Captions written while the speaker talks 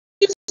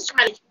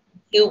trying to keep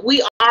you.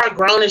 We are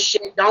grown as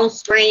shit. Don't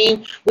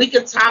scream. We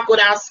can talk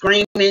without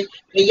screaming, and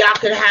y'all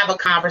could have a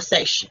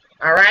conversation.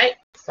 All right?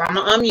 So I'm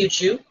gonna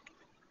unmute you.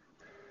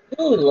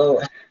 Oh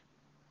Lord.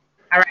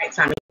 All right,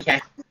 Tommy.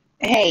 Okay.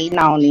 Hey,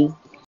 Nony,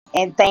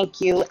 and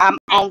thank you. I'm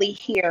only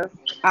here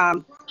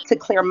to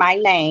clear my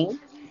name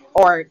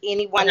or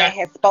anyone that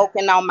has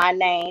spoken on my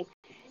name.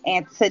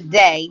 And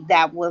today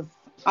that was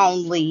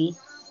only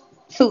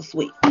too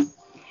sweet.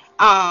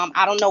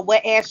 I don't know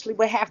what Ashley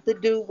would have to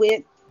do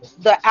with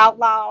the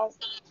outlaws,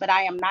 but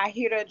I am not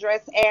here to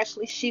address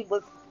Ashley. She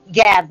was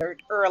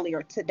gathered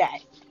earlier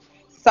today.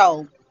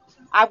 So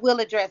I will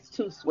address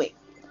Too Sweet.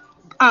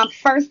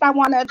 First, I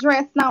want to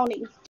address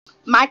Noni.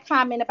 My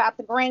comment about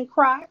the green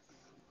Crocs.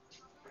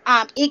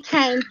 It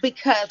came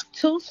because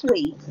Too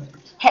Sweet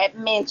had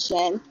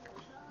mentioned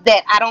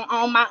that I don't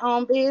own my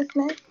own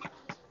business.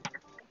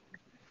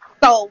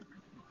 So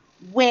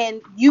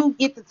when you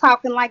get to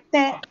talking like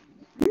that,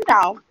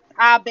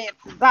 our bets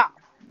is off.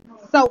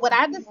 So what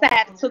I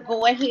decided to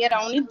go ahead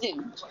on and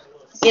do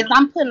is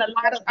I'm dead in a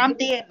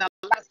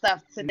lot of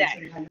stuff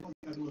today.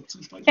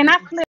 Can I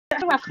flip? How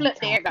do I flip?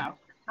 There you go.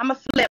 I'm gonna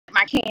flip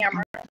my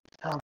camera.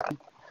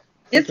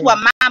 This is what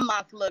my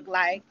month look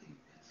like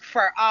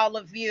for all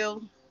of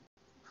you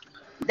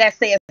that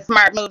says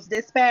Smart Moves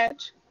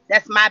Dispatch.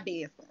 That's my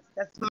business.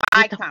 That's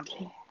my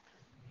company.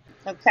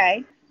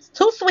 Okay.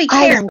 Too Sweet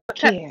cares.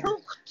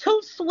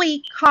 Too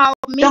Sweet called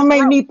me. Don't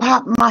make me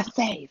pop my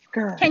safe,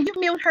 girl. Can you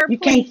mute her, please? You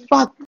can't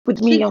fuck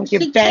with me on your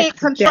back. She can't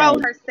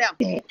control herself.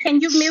 Can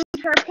you mute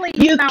her, please?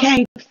 You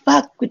can't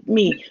fuck with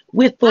me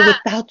with or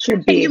without your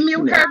business. Can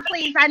you mute her,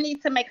 please? I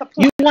need to make a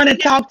point. You want to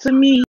talk to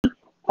me?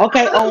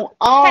 Okay, on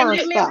our Can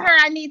you mute her?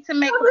 I need to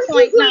make a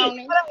point,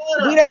 Nony.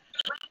 Well,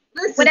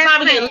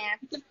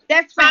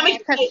 that's fine,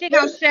 because she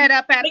gonna shut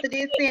up after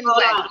this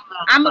anyway.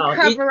 I'm gonna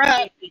cover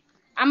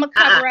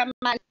up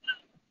my.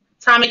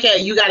 Tommy K,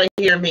 you gotta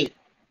hear me.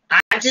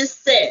 I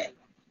just said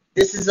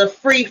this is a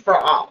free for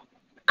all.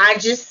 I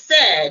just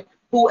said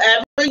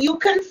whoever you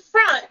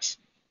confront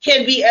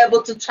can be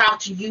able to talk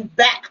to you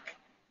back.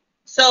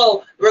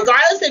 So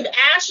regardless if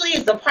Ashley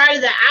is a part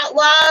of the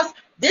Outlaws,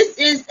 this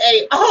is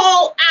a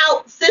all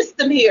out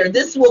system here.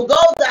 This will go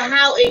to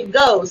how it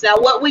goes. Now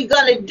what we're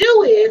gonna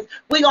do is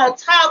we're gonna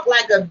talk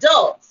like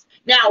adults.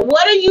 Now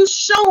what are you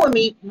showing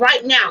me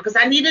right now? Because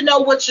I need to know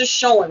what you're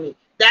showing me.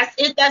 That's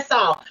it. That's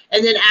all.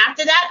 And then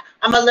after that,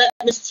 I'm going to let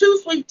Miss Too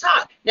Sweet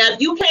talk. Now,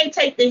 if you can't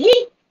take the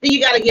heat, then you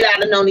got to get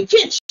out of Nony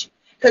kitchen.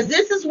 Because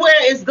this is where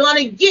it's going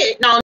to get.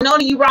 No,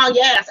 Nony, you wrong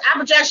your ass.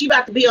 Applejack, you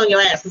about to be on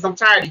your ass because I'm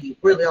tired of you.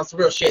 Really, on some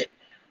real shit.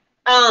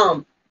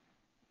 If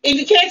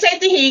you can't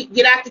take the heat,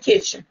 get out the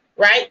kitchen,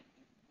 right?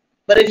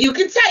 But if you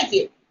can take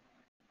it,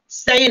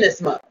 stay in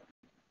this mug.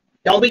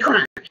 Don't be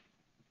crying.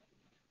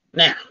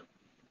 Now,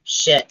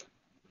 shit.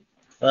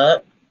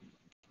 Fuck.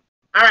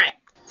 All right.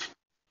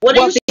 What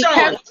are you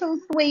showing? Because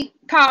Too Sweet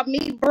called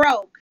me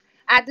broke,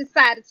 I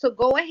decided to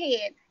go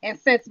ahead, and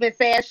since Miss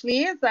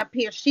Ashley is up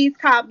here, she's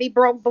called me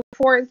broke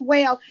before as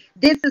well.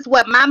 This is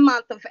what my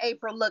month of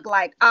April looked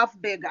like off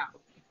Big O.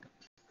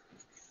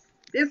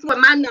 This is what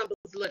my numbers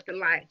looking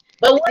like.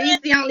 But these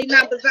the only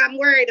numbers I'm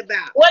worried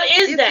about. What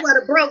is that? This is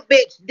what a broke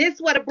bitch. This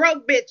is what a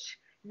broke bitch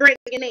bringing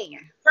in.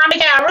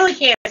 Tommy, I really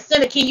can't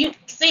send it. Can you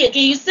see it?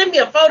 Can you send me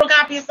a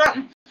photocopy or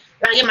something?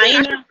 Like in my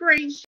email? I can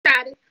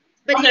screenshot it.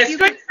 But okay, if you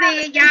can see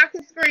it, y'all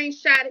can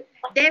screenshot it.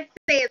 That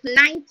says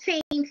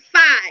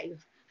 19.5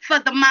 for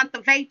the month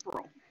of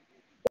April.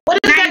 What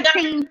is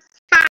 19.5.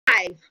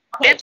 Okay.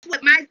 That's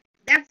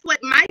what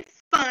my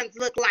funds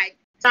look like,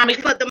 Tommy,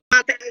 for the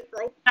month of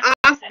April.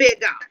 Off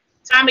Big O.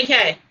 Tommy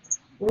K,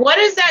 what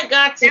has that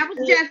got to?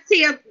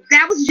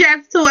 That was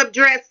just to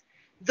address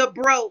the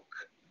broke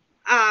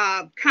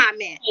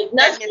comment.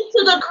 Let's get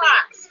to the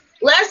Crocs.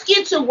 Let's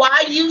get to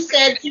why you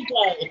said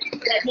today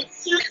that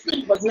Miss Too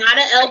Sweet was not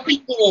an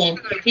LPN.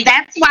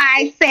 That's why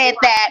I said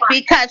that,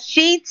 because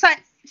she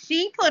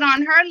put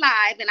on her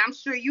live, and I'm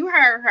sure you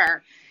heard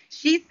her.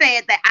 She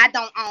said that I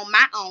don't own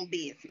my own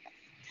business.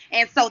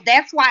 And so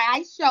that's why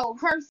I showed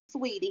her,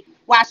 sweetie,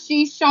 while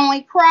she's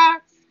showing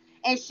Crocs,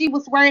 and she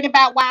was worried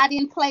about why I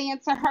didn't play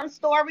into her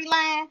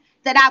storyline,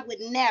 that I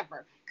would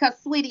never. Because,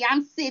 sweetie,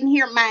 I'm sitting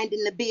here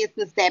minding the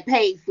business that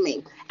pays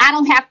me. I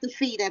don't have to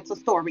feed into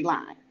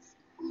storylines.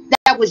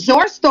 That was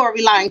your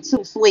storyline,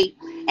 Too Sweet.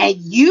 And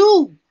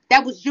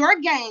that was your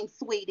game,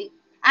 sweetie.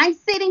 I'm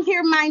sitting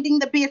here minding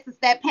the business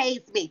that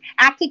pays me.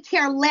 I could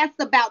care less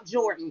about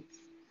Jordans.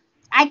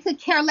 I could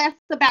care less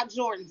about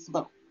Jordan's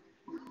book.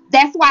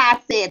 That's why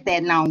I said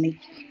that, Nony.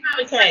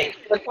 Tommy K,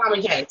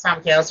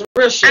 it's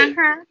real shit.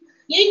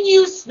 Didn't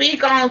you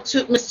speak on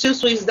Miss Too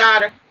Sweet's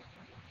daughter?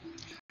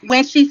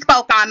 When she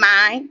spoke on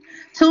mine,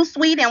 Too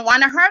Sweet, in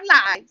one of her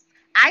lives,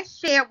 I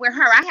shared with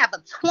her, I have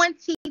a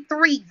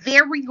 23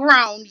 very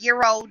grown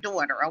year-old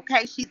daughter,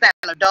 okay? She's an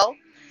adult.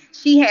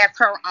 She has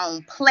her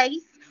own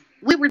place.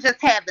 We were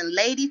just having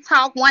lady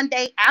talk one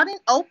day out in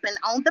open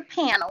on the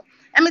panel.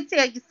 Let me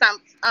tell you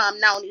something,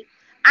 Nony.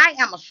 I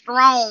am a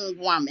strong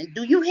woman.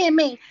 Do you hear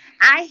me?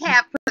 I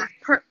have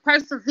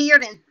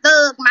persevered and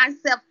thugged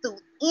myself through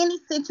any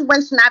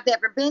situation I've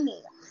ever been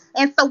in.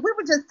 And so we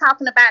were just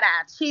talking about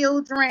our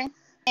children,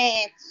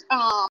 and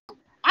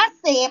I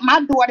said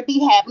my daughter be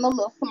having a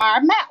little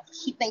smart mouth.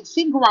 She thinks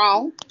she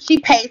grown. She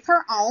pays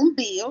her own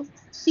bills.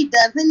 She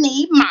doesn't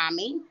need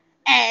mommy.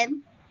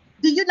 And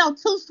do you know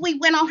Too Sweet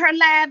went on her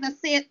live and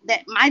said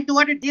that my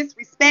daughter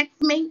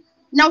disrespects me?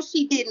 No,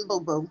 she didn't,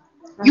 boo-boo.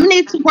 You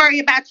need to worry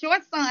about your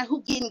son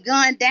who getting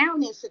gunned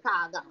down in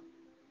Chicago.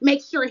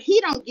 Make sure he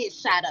don't get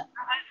shot up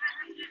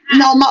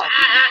no more.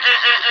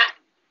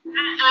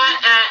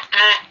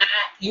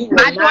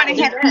 My daughter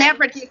has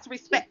never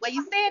disrespect. Well,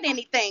 you said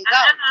anything,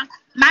 go.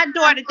 My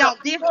daughter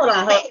don't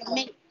disrespect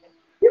me.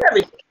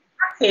 I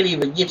can't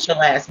even get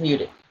your ass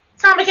muted.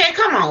 Tomi K,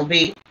 come on,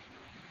 B.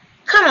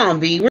 Come on,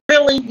 B.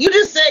 Really? You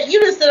just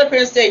stood up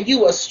here and said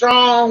you a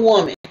strong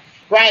woman,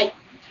 right?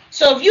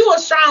 So if you a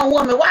strong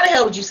woman, why the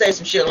hell would you say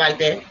some shit like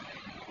that?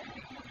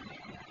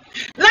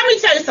 Let me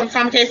tell you something,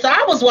 Tomi K. So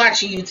I was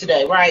watching you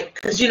today, right?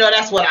 Because you know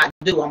that's what I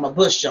do. I'm a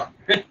bush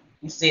jumper.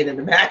 You see it in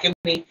the back of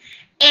me.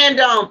 And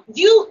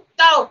you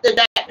thought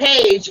that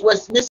page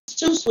was Miss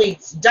Too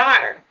Sweet's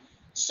daughter.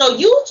 So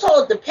you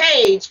told the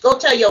page, go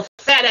tell your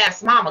fat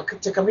ass mama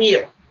to come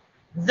here.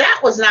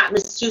 That was not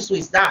Miss Too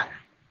Sweet's daughter.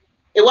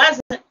 It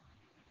wasn't.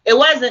 It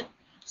wasn't.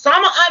 So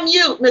I'm going to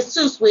unmute Miss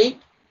Too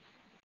Sweet.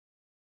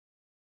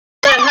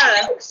 Let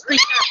her speak.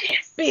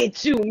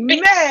 Bitch, you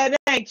mad,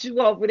 ain't you,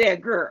 over there,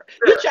 girl?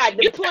 You tried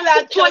to pull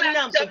out your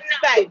numbers,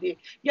 baby.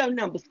 Your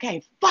numbers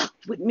can't fuck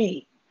with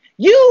me.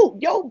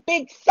 Your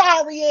big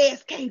sorry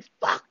ass can't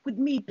fuck with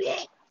me,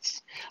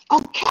 bitch.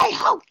 Okay,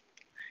 ho?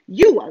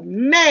 You a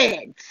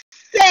mad,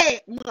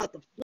 sad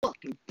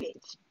motherfucking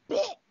bitch.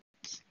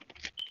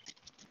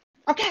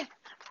 Okay?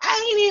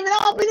 I ain't even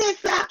open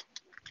this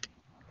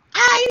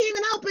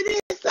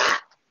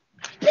up.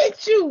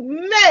 Bitch, you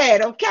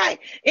mad, okay?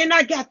 And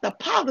I got the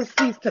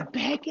policies to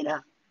back it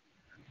up.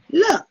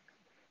 Look,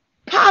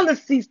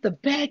 policies to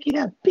back it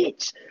up,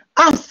 bitch.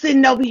 I'm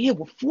sitting over here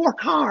with 4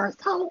 cars,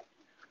 ho.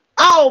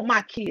 All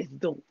my kids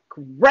doing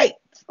great,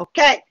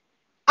 okay?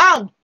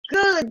 I'm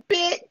good,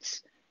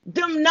 bitch.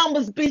 Them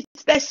numbers, bitch,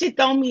 that shit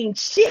don't mean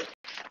shit.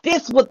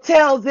 This what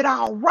tells it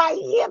all right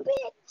here,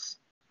 bitch.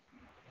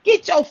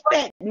 Get your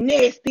fat,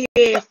 nasty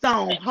ass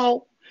on,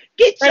 ho.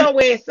 Get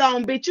your ass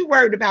on, bitch. You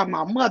worried about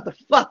my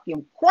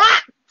motherfucking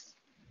Crocs.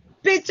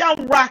 Bitch,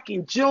 I'm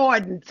rocking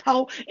Jordans,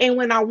 ho. And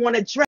when I want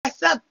to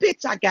dress up,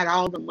 bitch, I got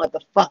all the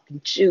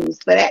motherfucking shoes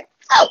for that.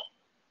 So,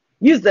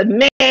 you's a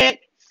mad,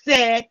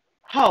 sad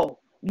ho.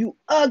 You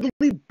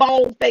ugly,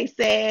 bald-faced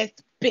ass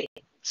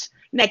bitch.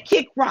 Now,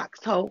 kick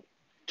rocks, ho.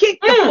 Kick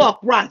the fuck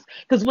rocks.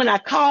 Because when I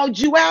called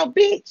you out,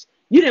 bitch,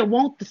 you didn't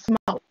want the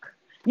smoke.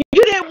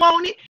 You didn't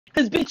want it.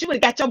 Because, bitch, you would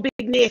have got your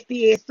big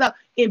nasty ass up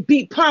and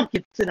beat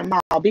Pumpkin to the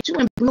mall, bitch. You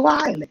in Blue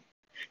Island.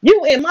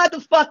 You in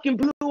motherfucking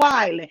Blue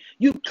Island.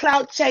 You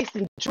clout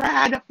chasing,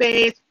 dried up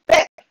ass,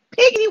 fat,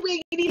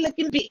 piggity-wiggity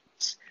looking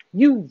bitch.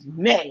 You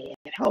mad,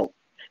 ho.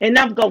 And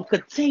I'm going to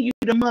continue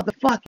to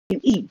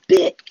motherfucking eat,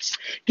 bitch.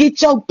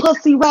 Get your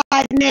pussy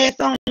riding ass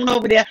on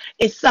over there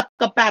and suck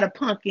up out of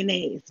Pumpkin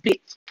ass,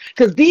 bitch.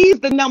 Because these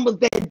the numbers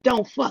that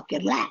don't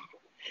fucking lie.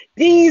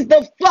 These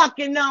the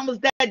fucking numbers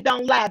that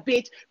don't lie,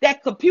 bitch.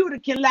 That computer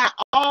can lie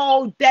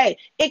all day.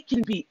 It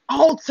can be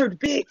altered,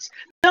 bitch.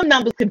 Them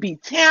numbers can be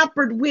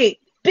tampered with,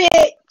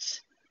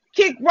 bitch.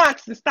 Kick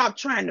rocks and stop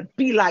trying to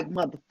be like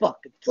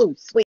motherfucker Too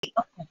Sweet.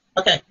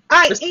 Okay.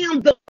 I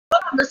am the...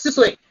 Miss Too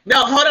Sweet.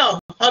 No, hold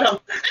on.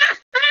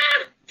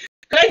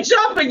 They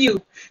jumping you,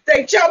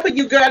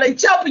 girl. They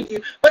jumping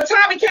you. But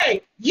Tomi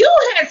K, you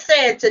had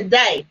said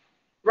today,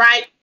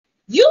 right?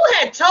 You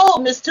had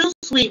told Miss Too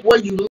Sweet where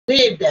you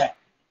lived at.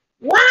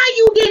 Why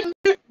you didn't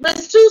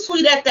Miss Too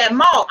Sweet at that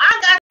mall?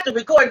 I got the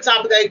recording,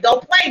 Tomi K.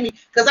 Don't play me,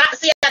 because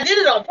I did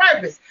it on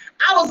purpose.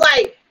 I was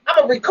like, I'm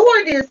gonna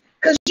record this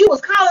because you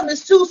was calling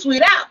Miss Too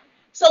Sweet out.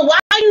 So why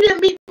you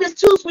didn't meet Miss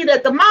Too Sweet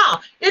at the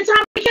mall? Then Tomi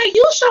K,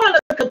 you showing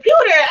the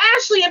computer,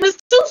 Ashley and Miss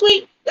Too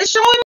Sweet is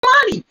showing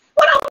money.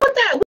 What up with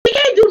that? We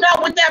can't do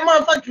nothing with that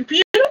motherfucking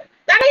computer.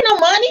 That ain't no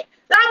money.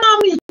 I'm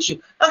gonna mute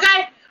you.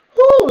 Okay?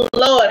 Oh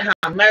Lord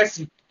have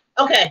mercy.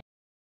 Okay.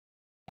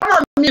 I'm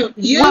gonna mute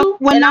you.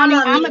 Well,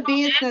 Nony, I'm a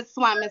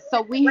businesswoman,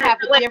 so we have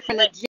a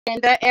different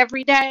agenda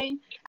every day.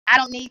 I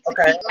don't need to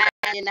keep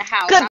mine in the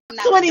house. I'm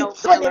not a dope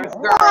seller's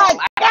girl.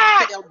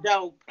 I don't sell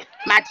dope.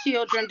 My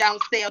children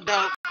don't sell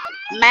dope.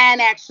 Mine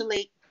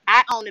actually,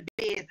 I own a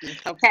business,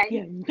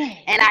 okay?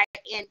 And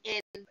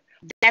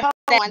that's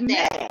one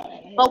thing.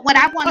 But what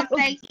I want to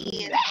say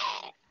is,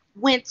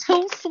 when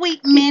Too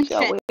Sweet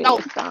mentioned,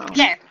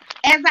 yes,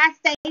 as I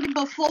stated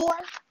before,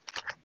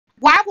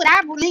 why would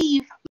I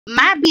leave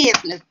my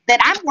business that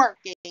I'm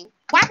working?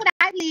 Why would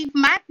I leave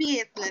my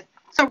business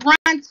to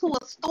run to a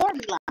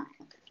storyline?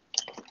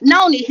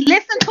 Nony,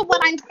 listen to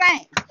what I'm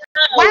saying.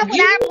 Why would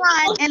I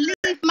run and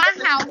leave my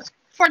house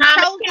for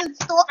chosen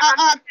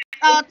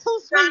Too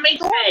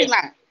Sweet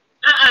storyline?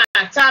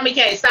 Tomi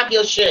K, stop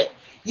your shit.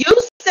 You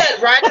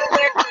said right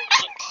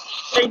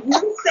there, and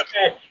you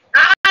said,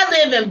 I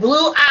live in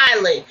Blue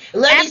Island.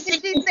 Let me see.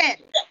 She said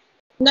it.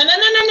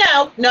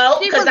 No.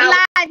 She was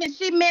lying live and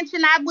she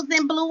mentioned I was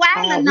in Blue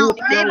Island. I'll No, whoop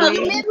your maybe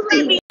you ass.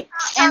 missed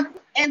it.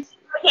 And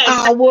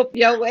I'll whoop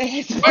your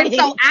ass. and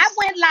so I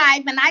went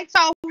live and I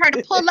told her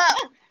to pull up.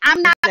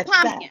 I'm not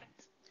pumpkin.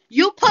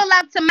 You pull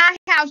up to my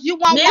house, you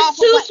won't walk Miss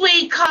Too away.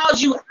 Sweet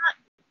calls you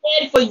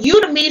out for you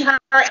to meet her.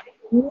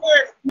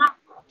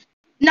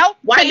 No,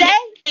 Why today?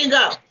 you didn't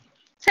go?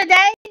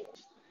 Today?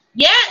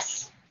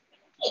 Yes.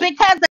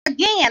 Because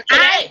again,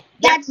 I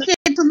got shit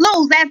to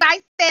lose. As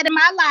I said in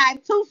my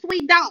live, Too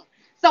Sweet don't.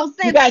 So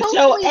since Too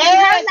Sweet in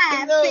her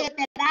live said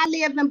that I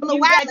live in Blue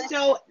Island,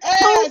 Too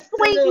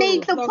Sweet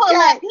needs to pull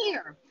up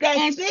here.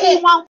 And she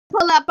won't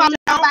pull up on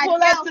nobody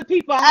pull else. up to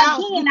people's house.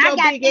 Again, Get I your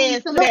got big things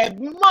ass to to lose.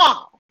 that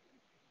mall.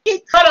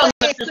 Get your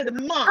ass to the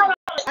mall.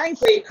 I ain't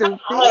stupid.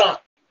 Hold on.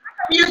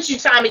 Mute you,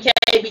 Tommy K,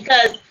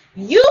 because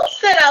you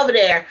sit over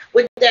there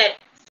with that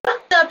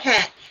fucked up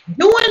hat,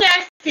 doing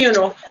that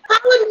funeral,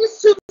 calling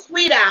Miss Too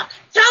Sweet out,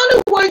 telling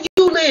her where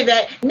you live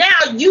at. Now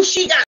you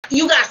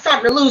got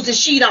something to lose that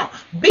she don't.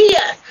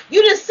 BS.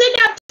 You just sitting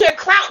out there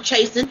clout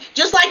chasing,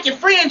 just like your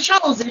friend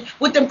Chosen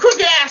with them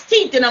crooked ass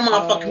teeth in her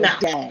motherfucking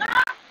mouth.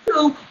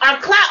 You are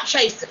clout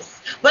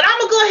chasers. But I'm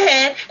gonna go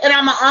ahead and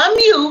I'm gonna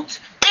unmute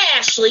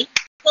Ashley.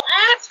 So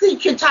Ashley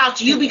can talk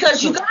to you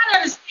because you gotta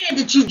understand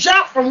that you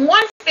jumped from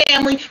one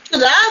family to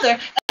the other,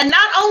 and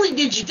not only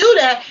did you do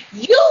that,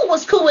 you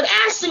was cool with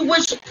Ashley,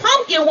 which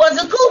Pumpkin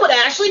wasn't cool with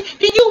Ashley.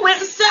 Then you went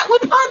and sat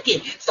with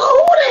Pumpkin. So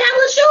who the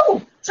hell is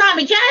you,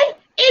 Tommy K?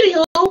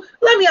 Anywho,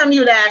 let me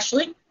unmute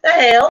Ashley. The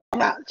hell?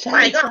 My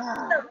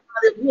God,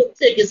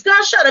 tickets.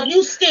 God, shut up.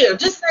 You scared?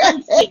 Just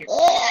say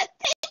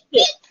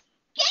you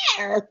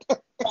scared.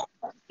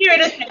 Here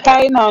it is.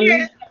 Hey,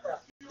 Nony.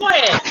 Go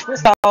ahead.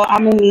 So I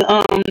mean,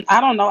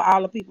 I don't know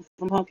all the people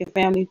from Pumpkin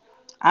Family.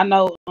 I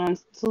know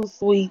Two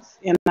Sweets,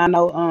 and I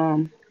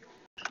know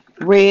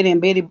Red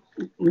and Betty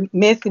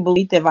Messy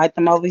Believe to invite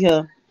them over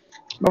here.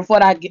 But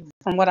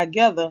from what I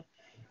gather,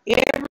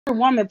 every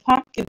woman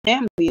Pumpkin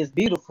Family is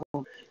beautiful.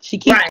 She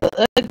keeps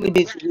the ugly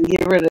bitches and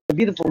get rid of the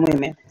beautiful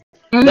women.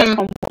 That's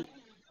from,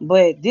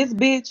 but this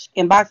bitch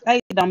in box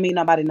 8 don't mean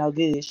nobody no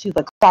good. She's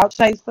a clout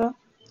chaser.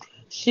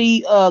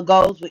 She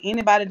goes with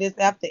anybody that's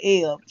after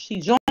Eb. She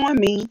joined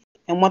me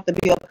and wanted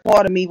to be a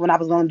part of me when I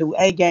was going to do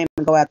A game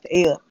and go after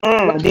Eb.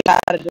 But then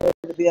I decided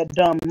to be a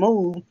dumb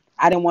move.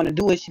 I didn't want to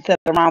do it. She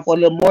kept around for a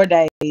little more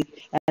days.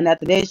 And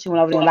after that, she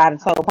went over there and lied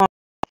and told Pump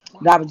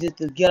that I was just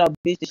a ghetto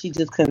bitch that she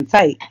just couldn't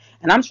take.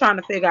 And I'm trying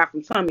to figure out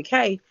from Tommy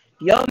K,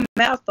 your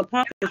master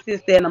Pumpkin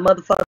sits there in a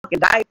motherfucking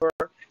diaper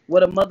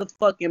with a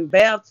motherfucking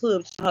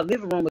bathtub in her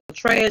living room with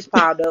trash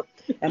piled up.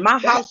 In my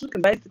house, you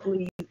can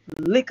basically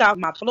lick off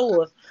my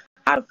floors.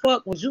 How the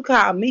fuck would you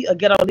call me a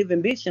ghetto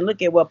living bitch and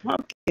look at where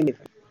Pumpkin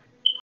living?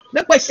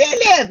 Look where she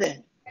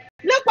living.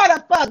 Look where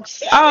the fuck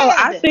she living.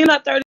 I seen her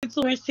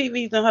 32-inch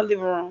TVs in her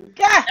living room.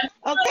 God,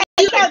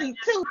 okay,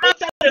 32.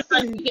 Bitch, I'm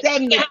sitting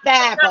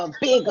 75 or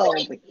big over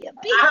here.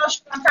 I hope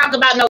she don't talk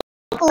about no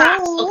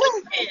socks.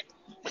 Okay.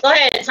 Go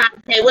ahead,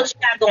 Tommy K. What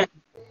you got going?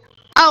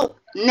 Oh,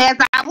 and as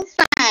I was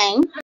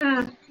saying,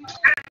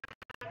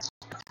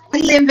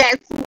 we live at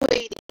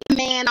Sweetie.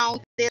 Man on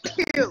this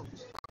too.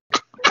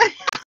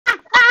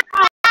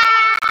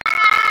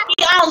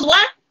 He owns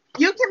what?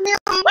 You can mute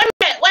me. Wait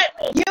a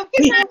minute. You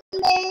can mute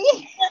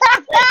me.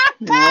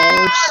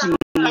 No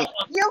shit.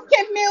 You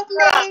can mute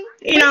me.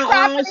 You don't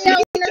own shit.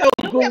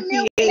 Your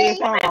goofy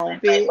ass on,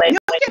 bitch. You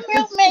can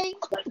mute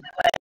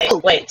me.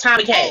 Wait,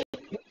 Tommy K.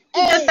 You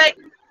just say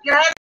your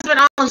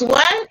husband owns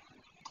what?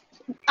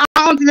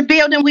 Owns the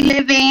building we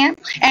live in,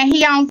 and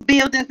he owns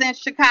buildings in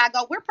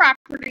Chicago. We're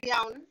property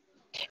owners.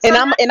 And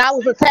I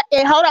was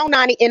and hold on,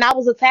 Nony, and I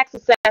was a tax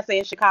assessor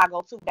in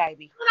Chicago too,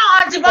 baby.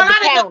 Hold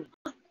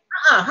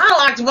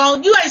on,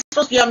 Octavone. You ain't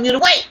supposed to be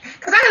unmuted. Wait,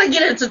 because I gotta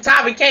get into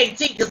Tommy K.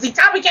 Because see,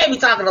 Tommy K. be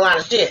talking a lot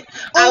of shit.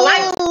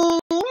 But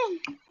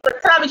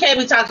Tommy K.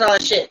 be talking a lot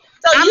of shit.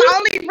 So I'm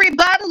only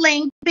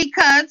rebuttaling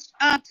because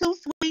Too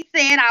Sweet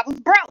said I was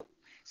broke.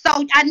 So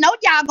I know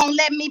y'all gonna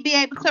let me be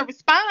able to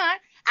respond.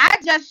 I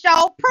just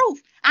showed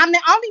proof. I'm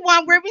the only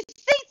one with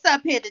receipts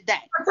up here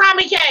today.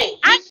 Tommy K.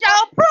 I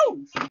showed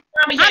proof.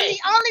 Tommy K. I'm the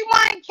only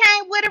one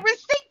came with a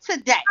receipt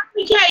today.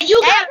 Tommy K.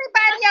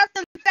 Everybody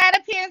else sat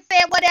up here and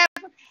said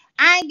whatever.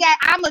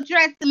 I'm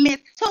addressing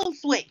Miss Too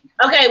Sweet.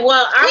 Okay,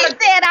 well, she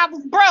said I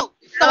was broke,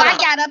 so I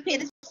got up here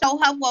to show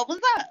her what was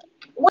up.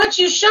 What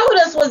you showed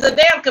us was a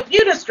damn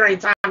computer screen,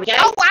 Tommy K.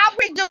 Oh, I'll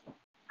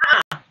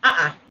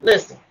redo.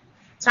 Listen,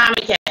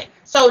 Tommy K.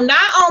 So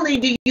not only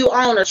do you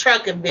own a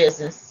trucking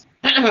business,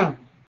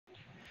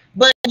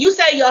 but you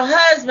say your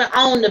husband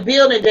owned the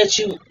building that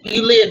you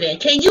live in.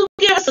 Can you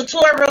give us a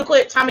tour real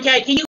quick, Tommy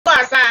K? Can you go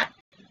outside?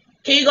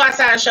 Can you go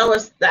outside and show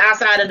us the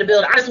outside of the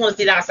building? I just want to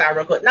see the outside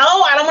real quick. No,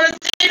 I don't want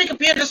to see the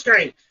computer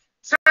screen.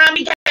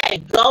 Tommy K,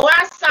 go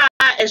outside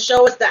and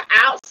show us the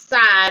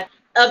outside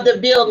of the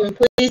building,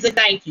 please and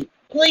thank you.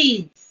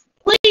 Please.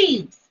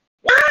 Please.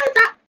 Why is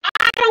that?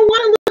 I don't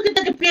want to look at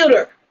the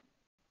computer.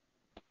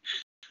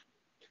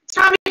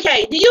 Tommy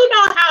K, do you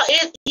know how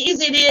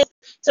easy it is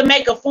to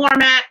make a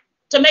format,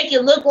 to make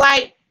it look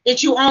like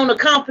that you own a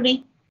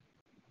company?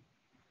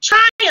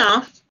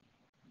 Triumph.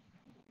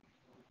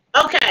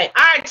 Okay,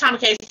 all right, Tommy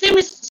K. Send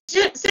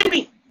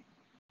me.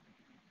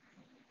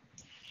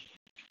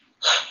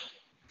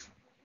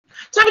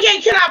 Tommy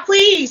K, can I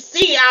please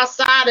see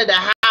outside of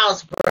the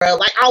house, bro?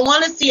 Like, I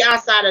want to see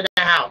outside of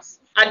the house.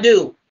 I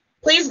do.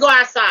 Please go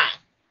outside.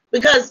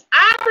 Because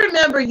I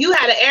remember you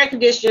had an air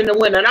conditioner in the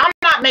window, and I'm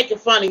not making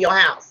fun of your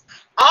house.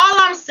 All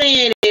I'm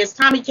saying is,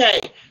 Tommy K,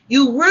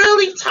 you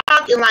really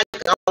talking like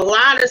a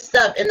lot of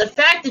stuff. And the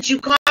fact that you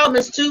called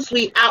Miss Too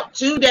Sweet out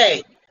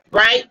today,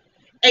 right?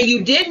 And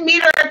you didn't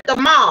meet her at the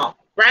mall,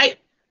 right?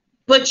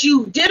 But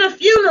you did a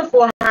funeral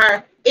for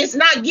her. It's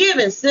not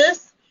given,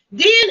 sis.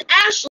 Then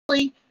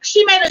Ashley,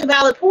 she made a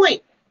valid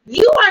point.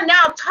 You are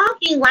now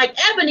talking like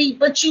Ebony,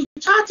 but you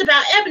talked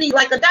about Ebony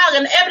like a dog.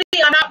 And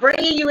Ebony, I'm not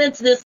bringing you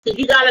into this because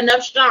you got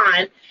enough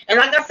shine. And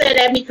like I said,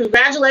 Ebony,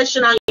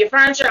 congratulations on your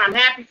furniture. I'm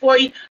happy for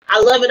you.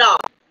 I love it all.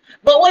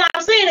 But what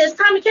I'm saying is,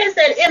 Tommy K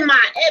said, in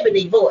my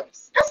Ebony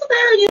voice. That's what the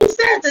hell you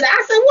said today.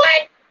 I said,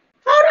 what?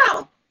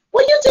 Hold on.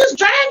 Were you just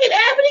dragging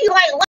Ebony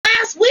like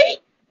last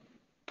week?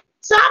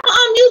 So I'm going to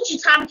unmute you,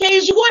 Tommy K.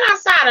 Is you going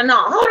outside or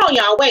not? Hold on,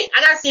 y'all. Wait.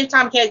 I got to see if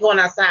Tommy K is going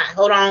outside.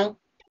 Hold on.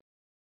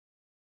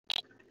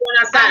 Going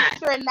outside. I'm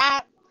sure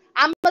not.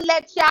 I'm going to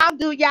let y'all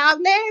do y'all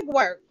leg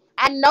work.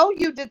 I know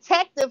you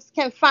detectives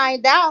can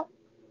find out.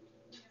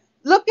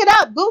 Look it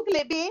up. Google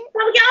it, bitch.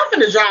 Tommy K, I'm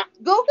finna drop.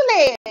 Google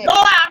it. Go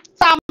out.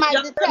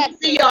 Let me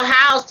see your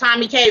house,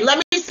 Tommy K. Let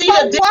me see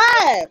For the...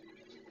 what?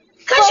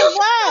 For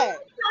what?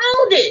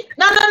 Found it.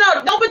 No.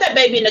 Don't put that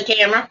baby in the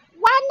camera.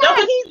 Why not?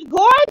 He's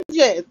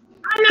gorgeous.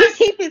 He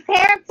keep his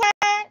hair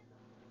cut.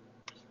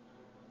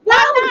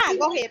 Why not?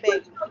 Go ahead,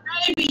 baby.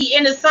 Baby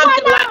into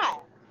something like...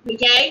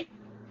 Okay?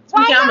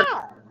 Why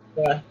not?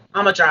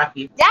 I'm going to drop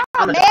you.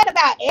 Y'all mad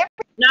about everything.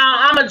 No,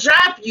 I'm going to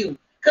drop you.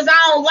 Because I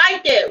don't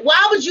like that.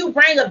 Why would you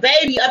bring a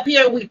baby up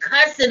here and we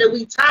cussing and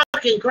we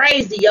talking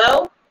crazy,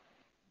 yo?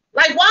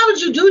 Like, why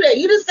would you do that?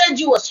 You just said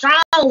you a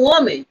strong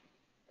woman.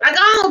 Like,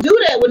 I don't do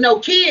that with no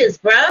kids,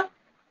 bruh.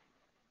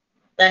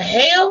 The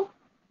hell?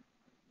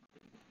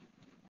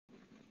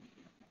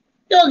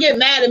 You don't get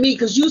mad at me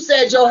because you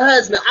said your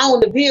husband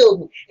owned the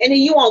building and then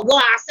you won't go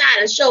outside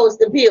and show us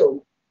the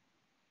building.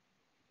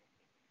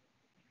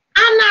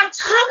 I'm not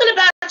talking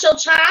about your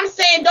child. I'm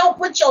saying don't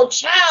put your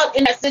child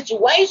in that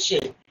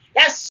situation.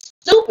 That's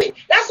stupid.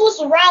 That's what's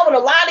wrong with a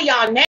lot of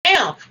y'all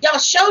now. Y'all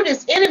show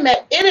this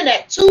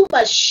internet too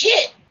much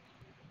shit.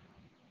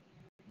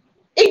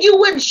 If you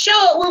wouldn't show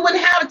it, we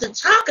wouldn't have it to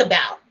talk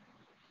about.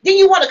 Then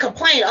you want to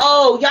complain,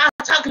 oh, y'all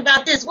talking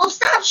about this. Well,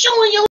 stop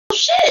showing your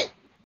shit.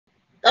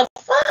 The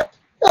fuck?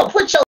 You don't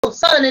put your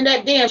son in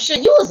that damn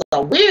shit. You was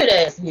a weird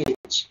ass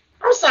bitch.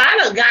 I'm sorry, I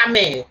done got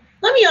mad.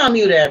 Let me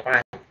unmute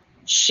everybody.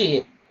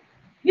 Shit.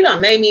 You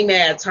done made me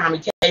mad, Tommy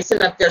K.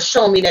 Sitting up there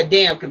showing me that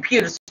damn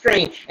computer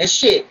screen and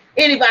shit.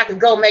 Anybody can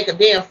go make a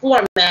damn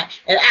format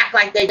and act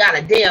like they got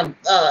a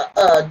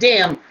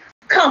damn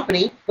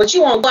company, but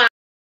you won't go out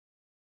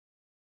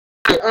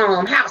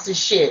house and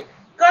shit.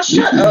 Girl,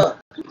 shut up.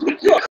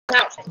 You a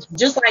couch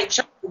just like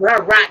Chuck with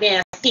her right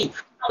ass teeth.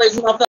 Always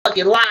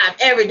motherfucking live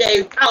every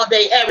day, all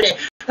day, every day.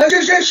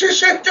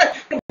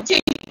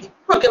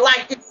 Crooked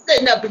like this,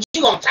 sitting up, but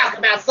you gonna talk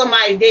about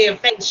somebody's damn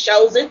face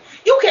chosen.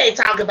 You can't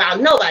talk about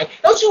nobody.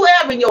 Don't you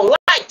ever in your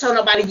life tell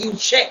nobody you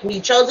check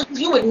me chosen,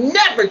 because you would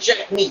never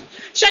check me.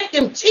 Check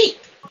them teeth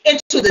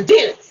into the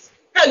dentist.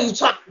 How you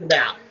talking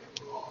about?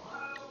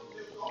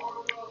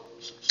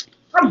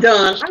 I'm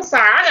done. I'm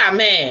sorry, I got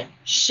mad.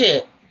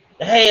 Shit.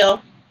 The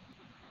hell.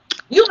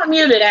 You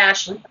unmuted,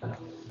 Ashley.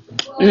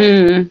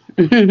 Yeah,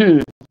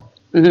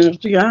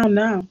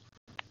 now.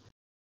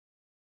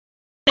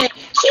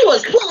 She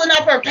was pulling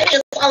up her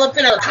pants all up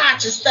in her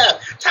crotch and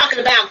stuff, talking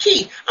about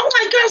Keith. I'm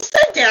like, girl,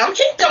 sit down.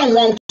 Keith don't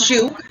want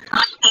you.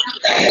 What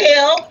the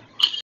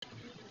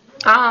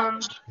hell?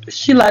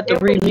 She like to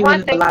read me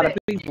with a lot of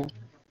people.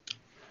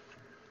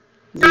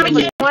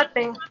 One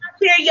thing.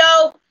 Here,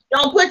 yo,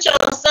 don't put your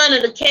son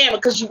in the camera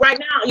because right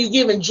now you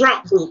giving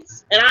drunk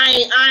boots, and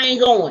I ain't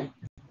going.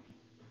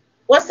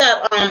 What's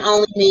up,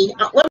 only me?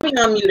 Let me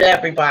unmute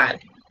everybody.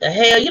 The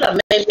hell, you done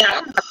made me out.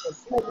 I'm not gonna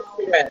smoke a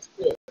cigarette.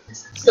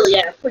 Silly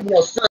ass, putting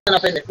your son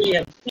up in the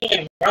damn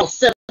camera. I'm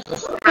simple.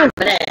 Stop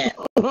that.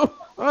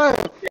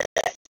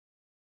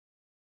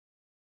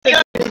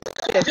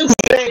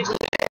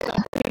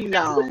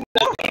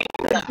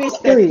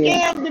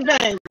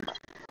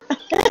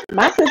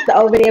 My sister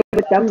over there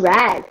with them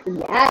rats.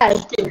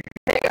 Yes.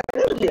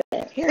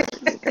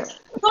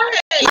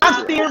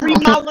 I'm still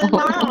remodeling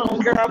my own,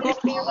 girl.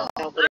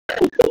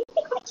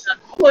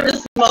 What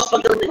this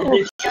motherfucker? It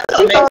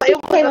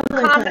was a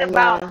comment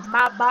about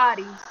my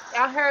body.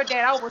 I heard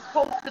that I was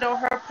posted on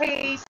her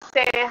page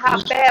saying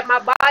how bad my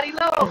body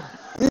looks.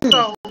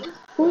 So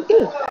you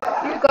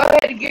go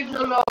ahead and give me a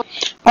little.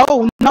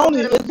 Oh, Nony,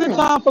 is it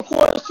time for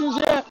questions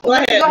yet? Go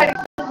ahead. Go ahead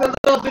and give me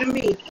a little bit of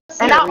me.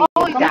 And not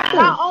only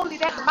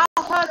that, my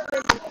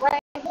husband is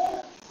right.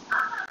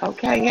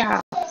 Okay,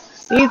 y'all.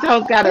 These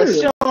hoes got us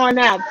showing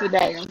out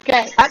today,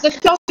 okay? I can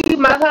show you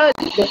my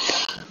husband.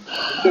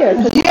 Here,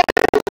 yes,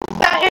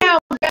 I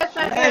am. Yes,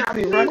 I am.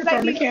 Nancy, run it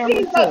from the camera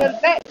She's gonna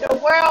let the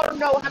world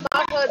know how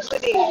my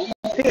husband is.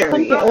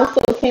 Pumpkin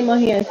also came on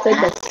here and said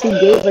that she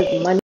gave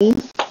us money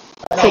to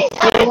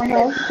stay with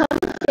her.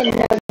 Pumpkin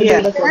never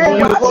gave us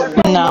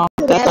anything. No,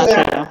 that's not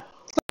true.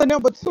 So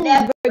number 2.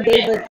 Never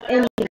gave us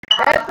anything.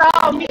 That's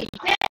all me.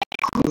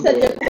 You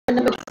said that for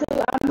number 2,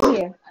 I'm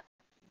here.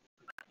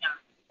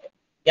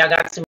 Y'all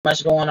got too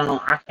much going on.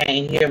 I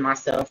can't hear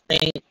myself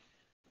think.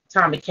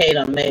 Tommy K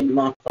done made me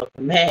motherfucking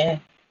mad.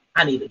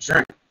 I need a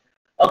drink.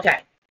 Okay.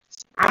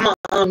 I'm going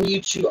to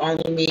unmute you,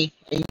 only me,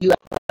 and you have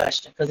a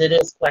question, because it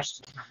is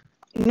question time.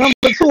 Number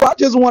 2, I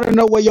just want to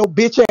know where your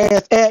bitch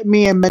ass at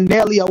me and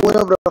Manelli or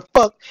whatever the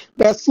fuck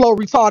that slow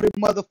retarded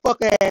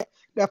motherfucker at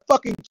that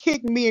fucking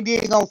kicked me and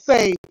then gonna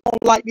say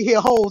don't like to hear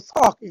hoes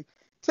talking.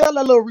 Tell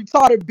that little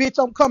retarded bitch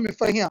I'm coming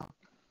for him.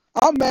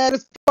 I'm mad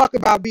as fuck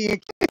about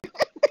being kicked.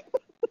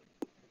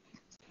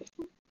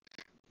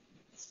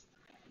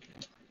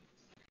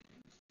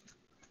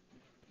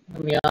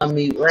 Let me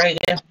unmute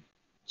Reagan.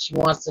 She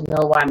wants to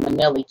know why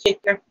Manelli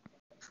kicked her.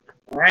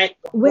 All right.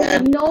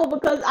 Wait, no,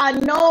 because I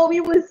know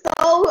he was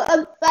so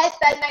upset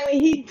that night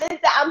when he did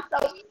that. I'm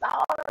so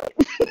sorry.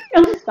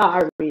 I'm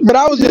sorry. But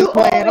I was just You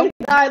playing. always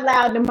are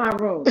loud in my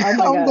room. Oh my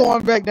I'm God.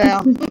 going back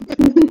down.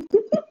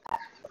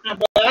 I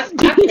can't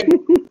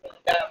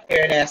got up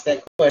here and ask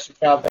that question,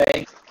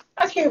 Falvey.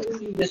 I can't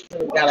believe this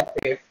really got up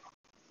here.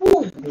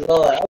 Ooh,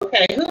 Lord.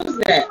 Okay, who's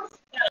next?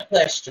 Got a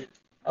question.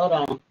 Hold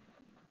on.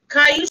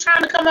 Kai, you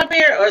trying to come up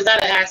here, or is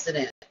that an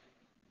accident?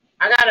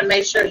 I gotta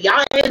make sure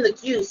y'all in the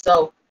queue.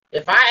 So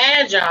if I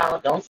add y'all,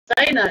 don't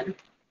say nothing,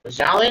 cause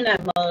y'all in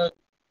that mug.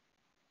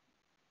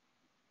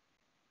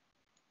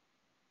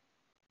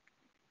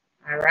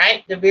 All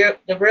right, the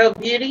real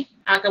beauty.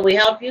 How can we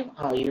help you?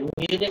 Oh, you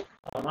muted.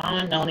 Hold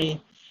on,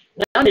 Nony.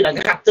 Nony done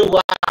got through.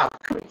 Wow,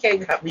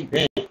 can't got me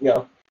bent,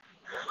 yo.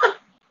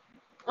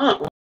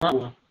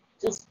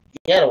 Just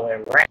ghetto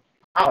and rap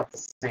all at the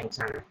same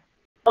time.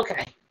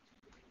 Okay,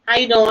 how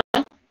you doing?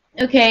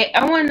 Okay,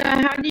 I want to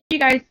know, how do you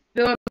guys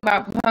feel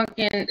about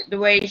Pumpkin, the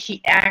way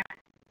she acts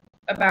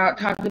about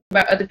talking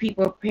about other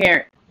people's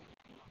parents?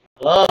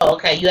 Oh,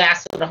 okay. You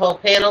asked for the whole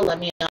panel. Let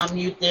me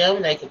unmute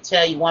them. They can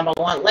tell you one by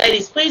one.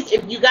 Ladies, please,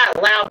 if you got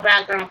loud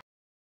background.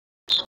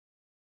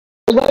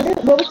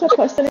 What was your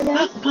question again?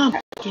 How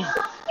do you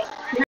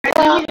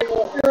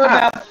feel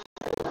about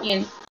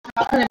Pumpkin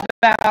talking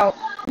about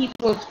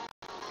people's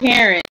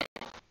parents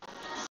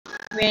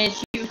when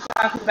she was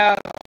talking about,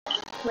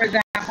 for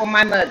example,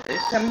 my mother?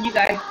 Some of you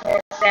guys said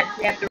that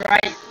she had the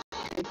right.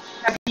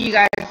 How do you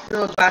guys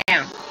feel about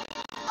him?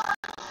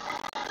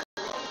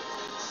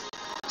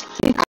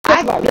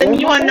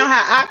 You want to know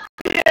how I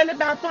feel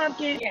about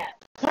Pumpkin? Yeah.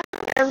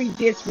 Pumpkin very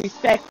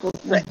disrespectful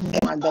to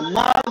everyone. The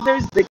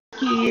mothers, the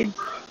kids,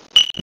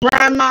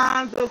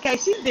 grandmas. Okay,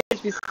 she's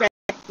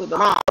disrespectful to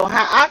them all. So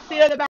how I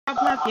feel about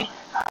Pumpkin?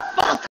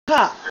 Fuck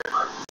her.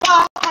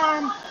 Fuck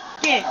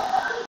Pumpkin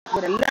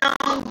with a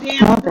long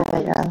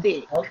damn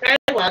stick. Okay,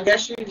 well, I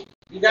guess you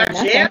got And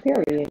that's your that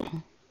period.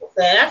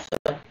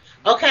 answer.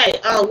 Okay,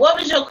 what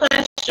was your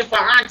question for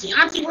Auntie?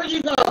 Auntie, where'd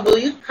you go, boo?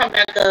 You can come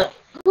back up.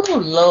 Oh,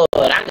 Lord,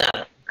 I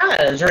got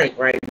a drink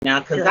right now,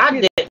 because I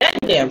did that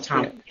damn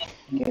time.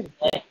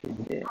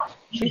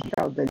 She's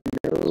so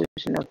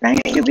delusional.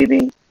 Thank you,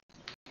 BB.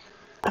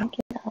 Thank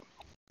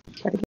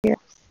you.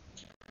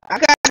 I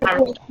got a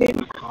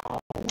question.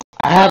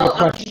 I have a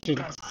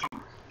question.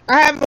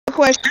 I have a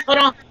question.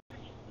 Hold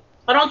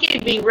on,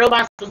 keep being Real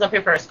Boss was up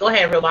here first. Go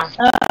ahead, Real Boss.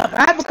 I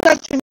have a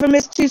question for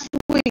Miss T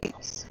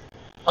Sweets.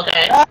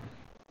 Okay.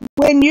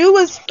 When you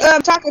was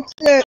talking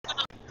to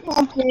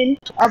Pumpkin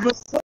or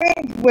was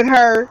friends with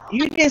her,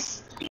 you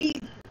just see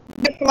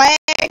the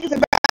flags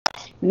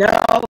about.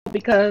 No,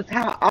 because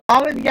how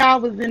all of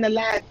y'all was in the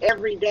live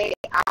every day,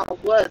 I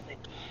wasn't.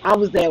 I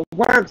was at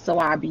work, so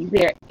I'll be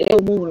there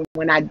every morning.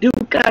 When I do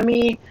come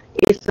in,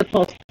 it's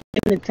supposed to be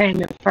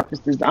entertainment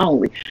purposes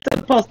only. It's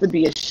supposed to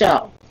be a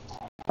show.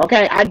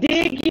 Okay, I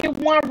did get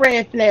one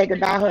red flag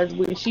about her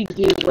when she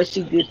did what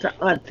she did to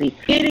Auntie.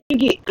 Didn't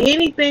get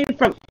anything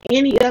from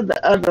any of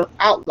the other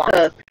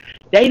outlaws.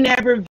 They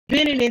never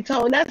vented and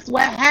told us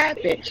what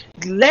happened.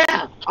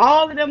 Left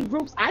all of them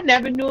groups. I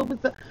never knew it was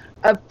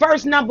a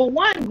first number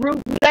one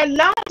group, let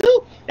alone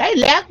two. They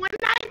left when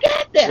I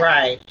got there.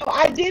 Right. So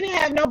I didn't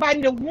have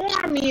nobody to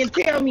warn me and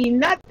tell me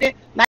nothing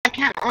like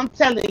how I'm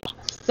telling you.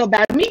 So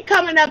by me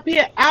coming up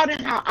here out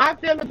and how I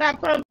feel about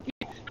Pumpkin,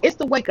 it's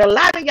to wake a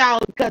lot of y'all,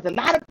 because a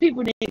lot of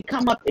people didn't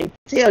come up and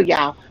tell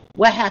y'all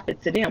what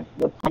happened to them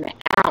with the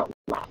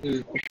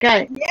outlaws.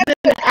 Okay?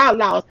 The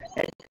outlaws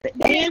at the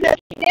end of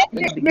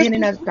the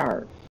beginning of the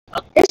third.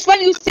 It's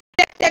funny you said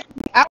that.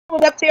 I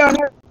was up there on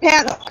her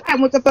panel. I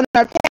went up on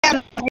her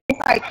panel. And it's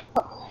like,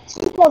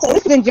 she's supposed to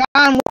listen to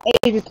John Wood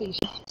agency.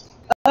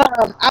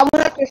 I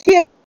went up to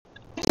see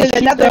to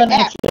another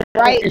app,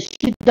 right? Is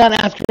she done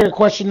asking her a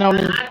question on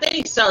me? I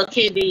think so,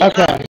 Kitty.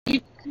 Okay.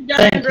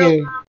 Thank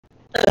you.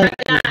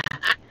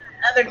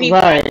 Other people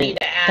I need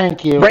to ask.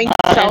 Thank you. Bring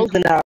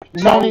chosen up.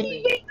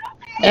 Nony,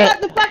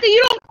 Motherfucker,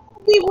 you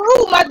don't be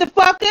rude,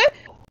 motherfucker.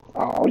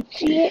 Oh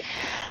shit.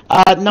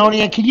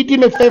 Nony, can you do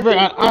me a favor?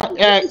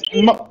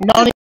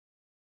 Nony,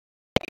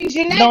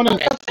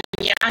 Nony.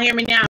 Y'all hear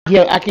me now?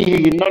 Yeah, I can hear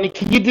you. Nony,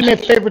 can you do me a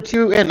favor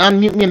too and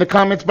unmute me in the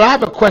comments? But I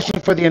have a question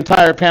for the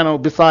entire panel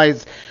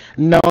besides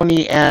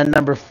Nony and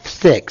number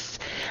 6.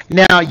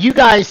 Now, you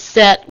guys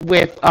sat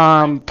with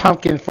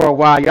Pumpkin for a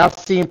while. Y'all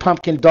seen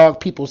Pumpkin dog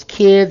people's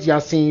kids. Y'all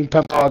seen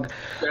Pumpkin dog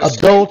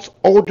adults,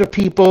 older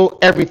people,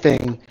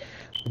 everything.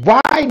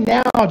 Why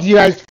now do you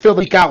guys feel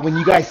the leak out when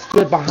you guys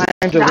stood behind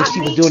her when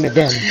she was doing it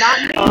then?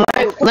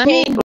 Let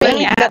me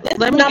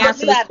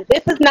answer this.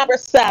 This is number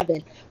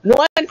 7.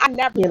 One, I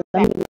never. Yeah,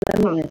 let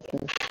me answer.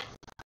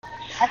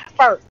 That's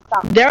first.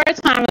 There are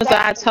times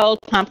I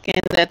told Pumpkin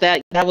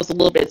that was a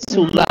little bit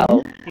too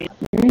low.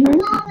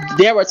 Mm-hmm.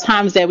 There were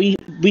times that we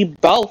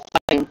both,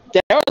 like,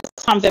 there were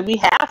times that we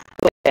have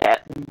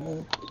that.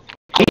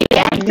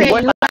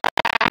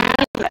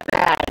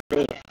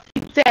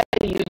 Tell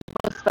you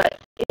for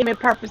image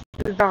purposes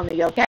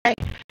only, okay? I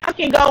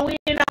can go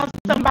in on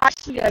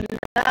somebody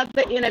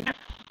another interview.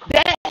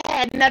 That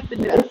had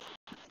nothing to do.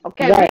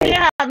 Okay, Right. we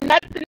didn't have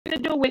nothing to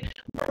do with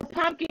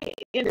Pumpkin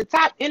in the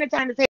top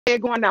entertainers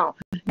had going on.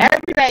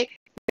 Every day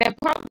that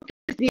Pumpkin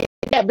did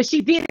that, but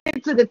she did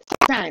it to the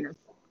entertainers.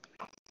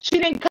 She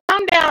didn't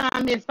come down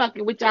on this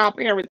fucking with y'all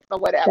parents or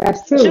whatever.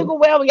 That's true. Sugar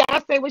Well,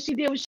 y'all say what she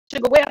did with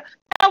Sugar Well.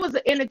 That was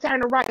an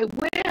entertainer right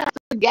with her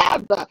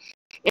together.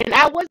 And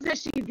I wasn't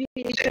she did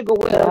Sugar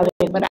Well,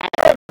 but I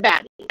heard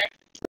about it.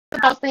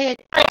 Supposed to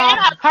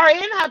have her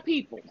and her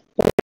people.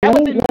 That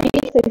Let was me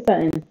say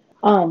something.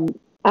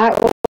 I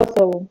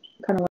also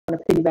kind of want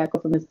to piggyback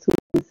off of Miss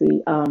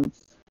Tusi.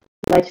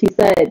 Like she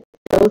said,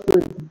 those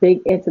were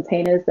big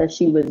entertainers that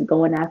she was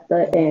going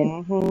after,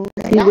 and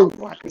she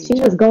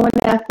was going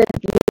after,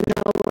 you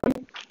know.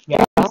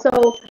 Yeah.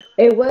 So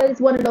it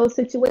was one of those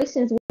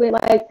situations where,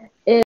 like,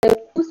 if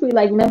Tusi,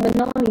 like, remember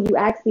Nony, you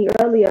asked me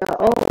earlier,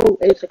 oh,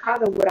 in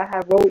Chicago, would I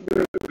have rolled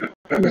with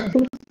Miss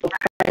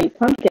Tusi,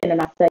 Pumpkin?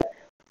 And I said,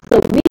 so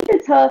we can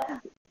tell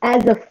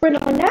as a friend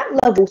on that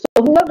level.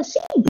 So whoever she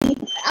beef,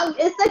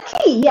 it's a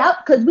key, yeah,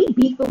 because we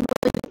beefing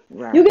with.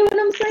 Right. You get what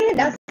I'm saying?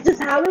 That's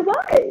just how it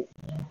was.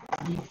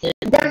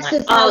 That's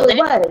just how it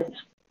was.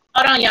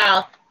 Hold on,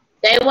 y'all.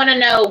 They want to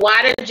know,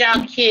 why did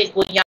y'all kick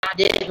when y'all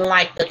didn't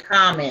like the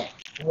comment?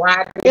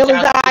 Why did it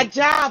was y'all our kick?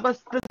 job.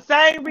 It's the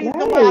same reason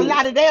why a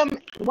lot of them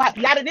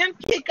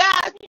kick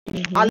us.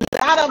 A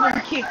lot of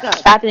them kick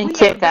us. I didn't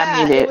kick.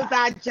 I muted. It was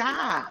our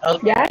job.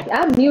 Okay. Yeah,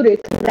 I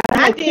muted.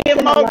 I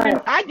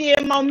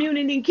did more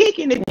muting than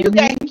kicking. If you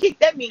got kicked,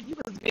 that means you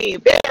was being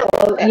better.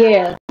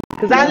 Yeah.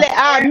 Because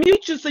I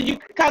mute you so you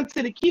can come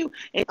to the queue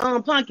and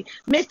Pumpkin.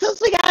 Miss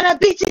Tusi got a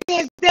bitch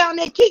ass down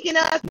there kicking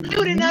us,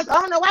 muting us. I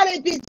don't know why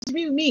that bitch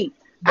mute me.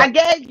 I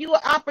gave you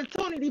an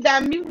opportunity by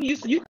muting you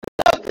so you could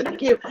come to the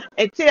queue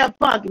and tell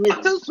Pumpkin, Miss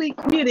Tusi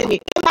muted me.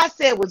 All I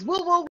said was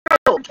woo woo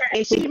woo,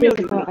 and she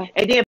muted me.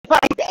 And then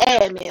Pumpkin the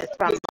admins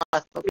from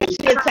us, okay?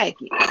 She'll take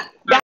it.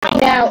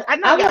 Now, I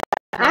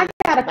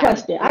got a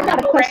question. I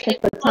got a question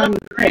for Tomi.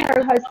 I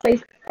heard her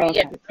say.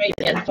 Okay.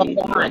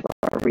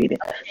 Read it.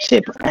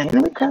 Shit,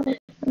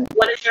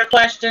 What is your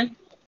question?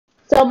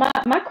 So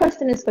my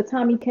question is for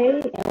Tomi K.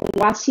 And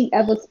why she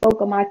ever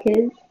spoke of my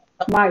kids,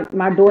 my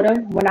daughter.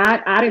 When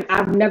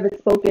I've never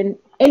spoken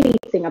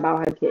anything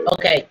about her kids.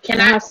 Okay,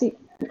 okay,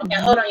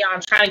 hold on, y'all.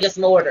 I'm trying to get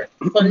some order.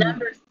 So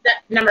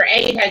number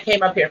 8 had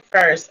came up here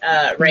first.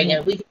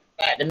 Reagan, we can do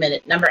that in a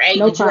minute. Number 8,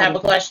 did you have a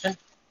question?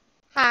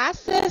 Hi,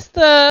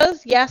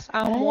 sisters. Yes,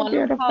 I'm one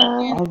of the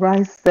All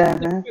right,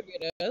 7.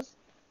 contributors.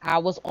 I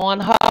was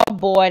on her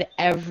board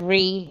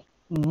every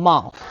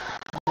month.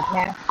 The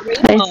past 3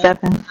 months,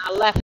 7. I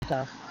left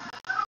her.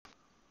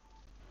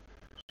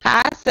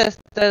 Hi,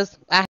 sisters.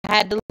 I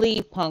had to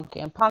leave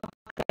Pumpkin. Pumpkin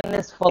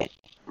is full.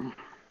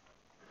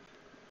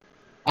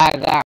 I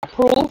got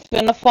proof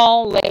in the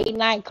phone, late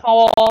night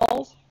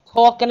calls,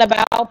 talking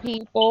about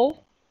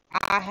people.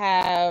 I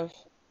have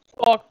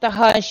talked to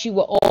her, and she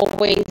will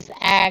always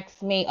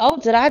ask me, oh,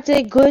 did I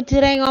do good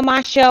today on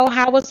my show?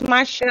 How was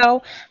my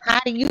show? How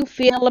do you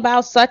feel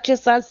about such and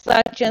such,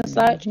 such and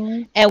such?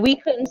 And we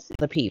couldn't see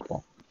the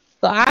people.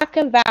 So I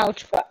can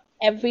vouch for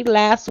every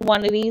last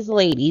one of these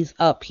ladies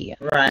up here.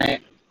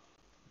 Right.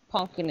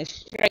 Pumpkin is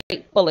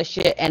straight full of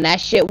shit. And that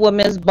shit with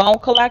Miss Bone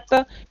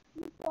Collector,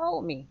 you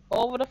told me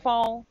over the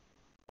phone.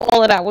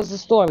 All of that was the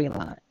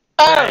storyline.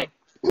 Right.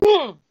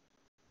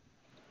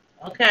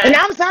 Okay. And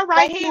I'm sorry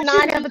right Thank here. you,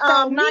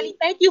 Nony,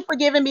 thank you for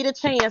giving me the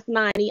chance,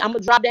 Nony. I'm gonna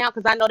drop down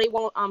because I know they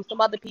want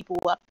some other people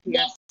up here.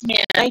 Yes,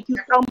 ma'am. Thank you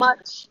so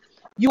much.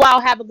 You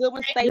all have a good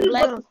one. Stay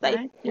blessed.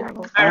 Stay.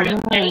 All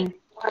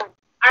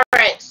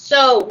right.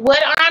 So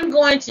what I'm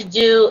going to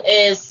do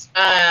is,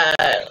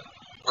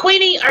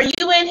 Queenie, are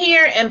you in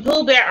here? And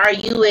Pooh Bear, are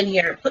you in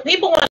here?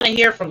 People want to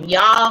hear from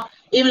y'all,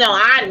 even though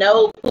I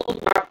know Pooh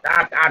Bear,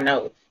 I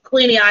know.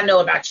 Queenie, I know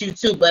about you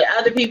too, but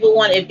other people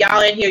want, if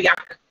y'all in here, y'all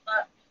can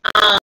come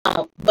up.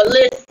 But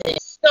listen,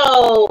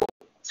 so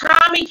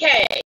Tomi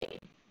K,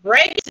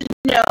 break to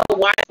know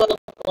why both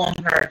on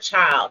her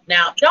child.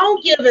 Now,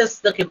 don't give us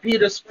the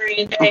computer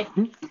screen, okay?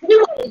 We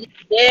want to get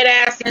dead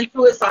ass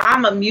into it, so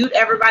I'm going to mute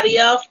everybody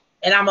else,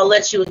 and I'm going to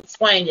let you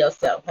explain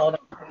yourself. Hold on.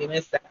 Give me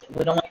a second.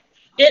 We don't want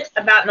shit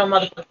about no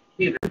motherfucking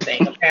computer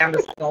thing, okay? I'm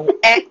just going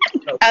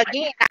to...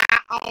 Again,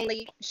 I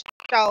only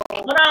show...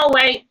 Hold on,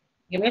 wait.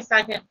 Give me a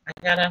second. I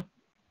got to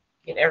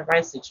get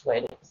everybody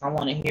situated, because I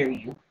want to hear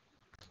you.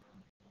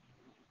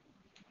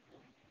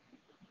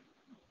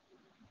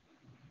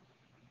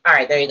 All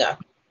right, there you go.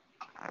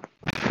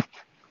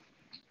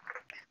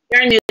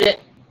 You're muted.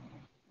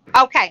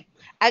 Okay.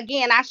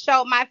 Again, I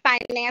showed my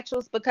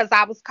financials because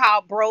I was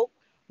called broke.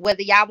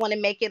 Whether y'all want to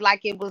make it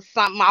like it was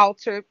something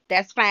altered,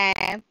 that's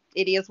fine.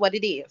 It is what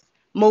it is.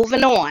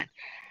 Moving on.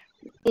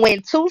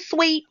 When Too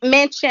Sweet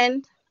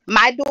mentioned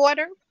my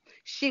daughter,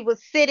 she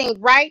was sitting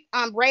right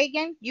on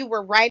Reagan. You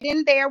were right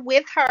in there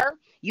with her.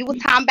 You were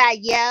talking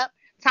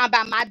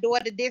about my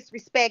daughter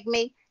disrespect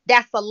me.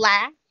 That's a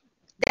lie.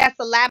 That's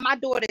a lie. My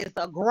daughter is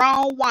a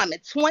grown woman,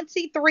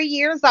 23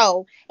 years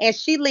old, and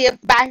she lives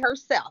by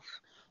herself.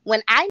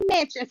 When I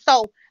mentioned,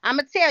 so I'm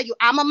going to tell you,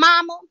 I'm a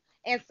mama,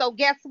 and so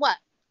guess what?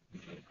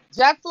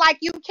 Just like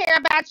you care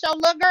about your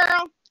little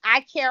girl,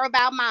 I care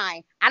about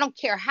mine. I don't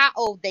care how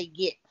old they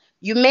get.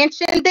 You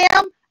mentioned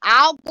them,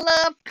 all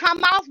gloves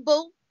come off,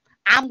 boo.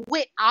 I'm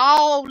with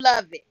all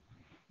of it.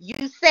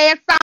 You said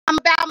something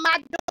about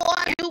my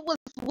daughter, you was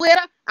with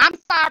her. I'm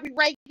sorry,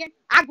 Reagan.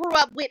 I grew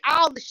up with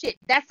all the shit.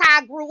 That's how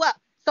I grew up.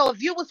 So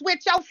if you was with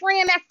your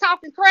friend that's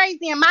talking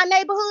crazy in my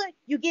neighborhood,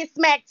 you get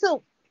smacked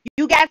too.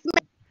 You got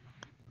smacked.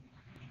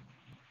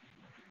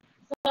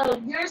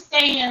 So you're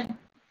saying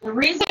the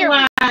reason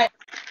why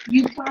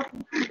you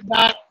talking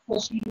about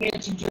because she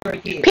mentioned your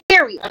kid.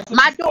 Period.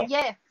 My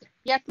daughter,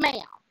 yes,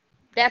 ma'am.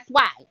 That's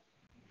why.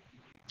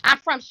 I'm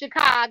from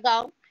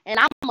Chicago, and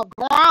I'm a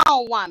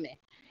grown woman.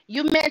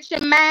 You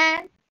mentioned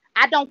mine.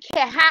 I don't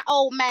care how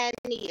old mine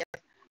is.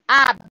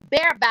 I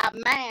bear about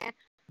mine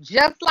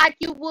just like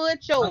you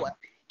would yours.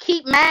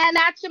 Keep mine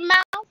out your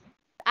mouth.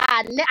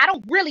 I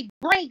don't really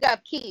bring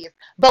up kids,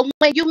 but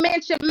when you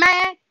mention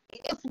mine,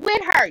 it's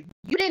with her.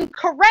 You didn't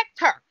correct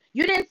her.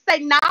 You didn't say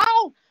no,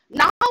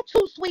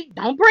 Too Sweet.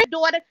 Don't bring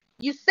daughter.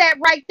 You sat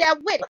right there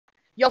with her.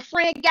 Your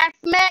friend got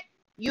smacked.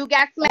 You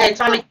got smacked. Okay,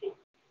 Tommy,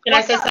 can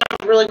I say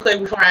something really quick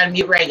before I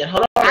mute Reagan?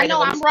 Hold on, Reagan. I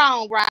know I'm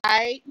wrong,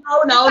 right?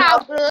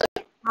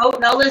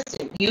 No,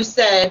 listen. You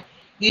said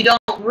you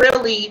don't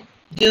really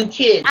do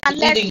kids.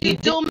 Unless you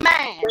do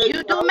mine.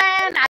 You do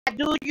mine, I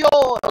do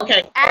yours.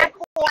 Okay. Act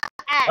for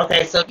act.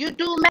 Okay, so you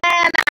do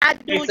mine, I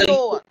do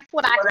yours. That's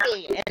what I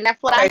said, and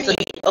that's what I mean.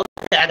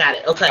 Okay, I got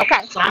it. Okay.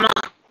 So I'm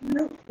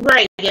gonna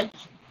Reagan,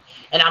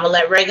 and I'm gonna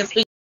let Reagan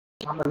speak.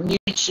 I'm gonna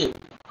mute you.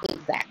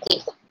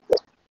 Exactly.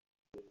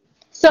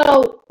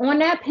 So on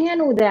that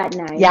panel that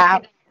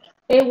night,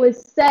 it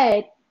was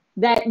said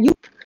that you.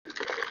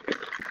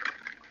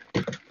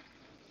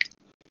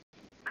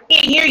 I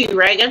can't hear you,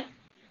 Reagan.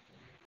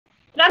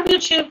 Can I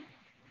mute you?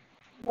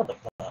 What the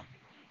fuck?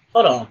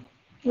 Hold on.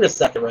 Give me a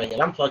second,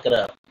 Reagan. I'm fucking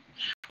up.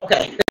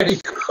 Okay. Go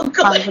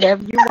ahead.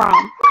 Whatever you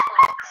want.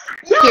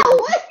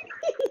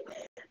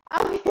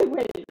 Okay,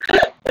 wait.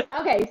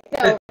 Okay,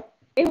 so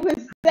it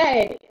was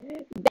said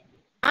that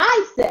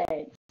I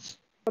said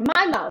from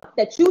my mouth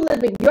that you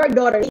live in your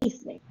daughter's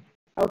basement.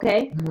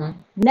 Okay? Mm-hmm.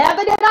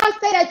 Never did I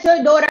say that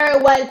your daughter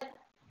was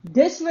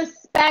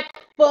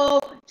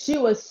disrespectful, she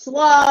was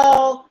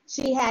slow,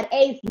 she had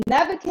AIDS.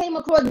 Never came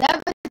across,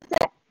 never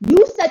said.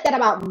 You said that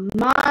about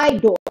my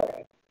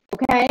daughter.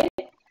 Okay?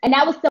 And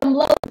that was some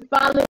low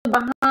following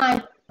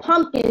behind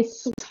pumpkin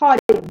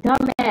retarded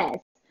dumbass.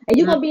 And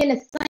you're gonna be in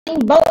the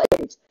same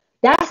voltage.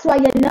 That's why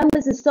your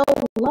numbers are so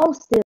low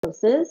still,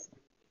 sis.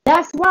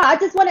 That's why. I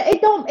just wanna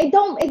it don't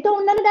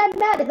none of that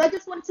matters. I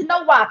just wanted to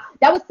know why.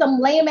 That was some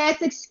lame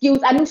ass excuse.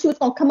 I knew she was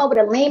gonna come up with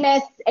a lame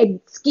ass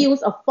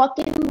excuse, a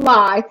fucking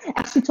lie.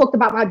 And she talked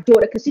about my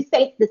daughter because she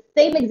said the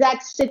same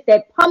exact shit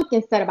that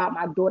Pumpkin said about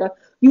my daughter.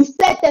 You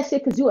said that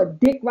shit because you're a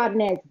dick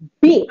riding ass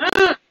bitch.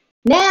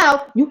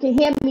 Now you can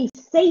hear me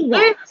say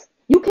that.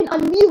 You can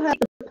unmute her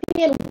to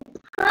pen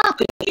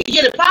popping. You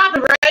get it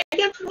popping,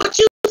 right? What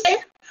you say?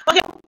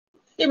 Okay,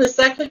 give me a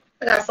second.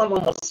 I got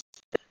someone else.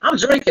 I'm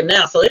drinking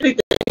now, so anything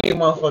you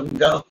motherfucking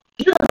go.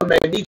 You don't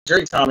make me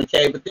drink, Tommy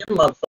K, but them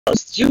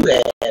motherfuckers you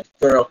had,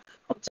 girl.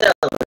 I'm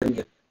telling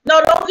you.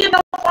 No, don't get no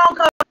phone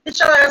call. Get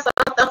your ass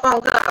off that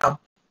phone call.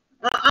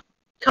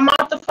 Come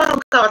off the phone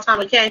call,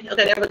 Tommy K.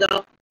 Okay, there we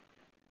go.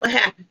 What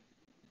happened?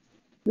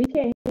 We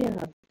can't hear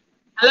her.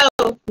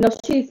 Hello? No,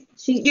 she.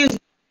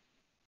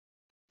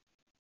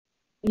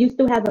 You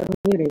still have her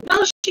muted.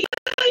 No,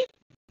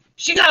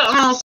 she got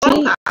a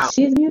phone call.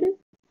 She's muted?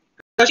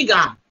 No, she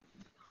gone.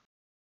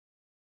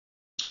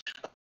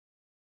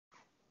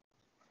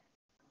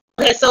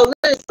 Okay, so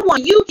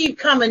someone you keep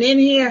coming in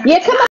here.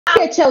 Yeah, come up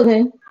here,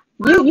 children.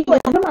 You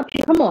come up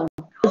here. Come on.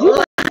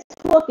 You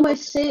talking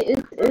much shit.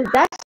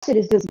 That shit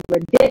is just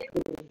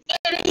ridiculous.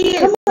 It is.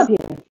 Come up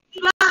here.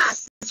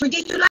 It's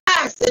ridiculous.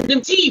 And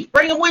them teeth,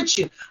 bring it with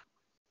you.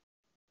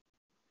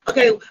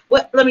 Okay,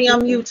 let me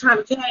unmute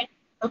Tommy K.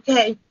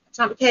 Okay,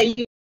 Tommy K,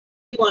 you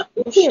want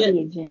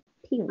shit.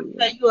 Period.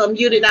 Okay, you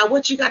unmuted now.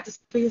 What you got to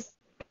say?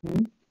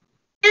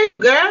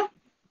 Girl?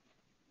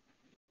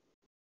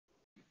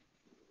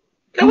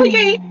 Can we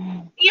get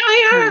you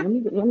here?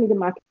 Let me get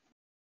my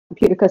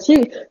computer because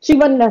she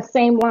running that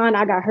same line.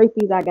 I got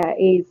herpes, I got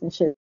AIDS and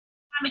shit.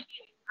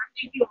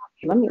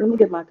 Let me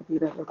get my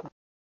computer. Okay.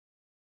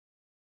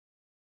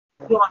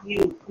 You're on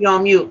mute. You're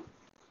on mute.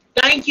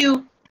 Thank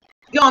you.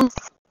 You're on mute.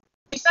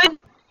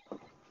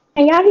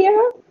 Can y'all hear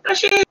her? No,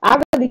 she ain't.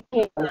 I really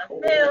can't.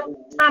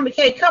 Tommy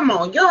K, come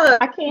on. You're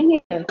I can't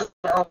hear.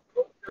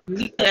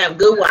 You have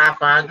good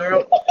Wi-Fi,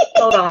 girl.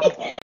 Hold on.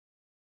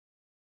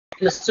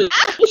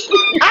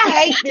 I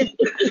hate this.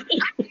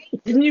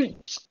 You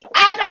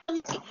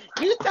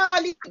tell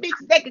these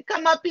bitches they can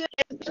come up here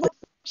and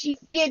she's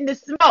getting the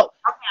smoke.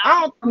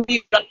 I don't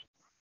think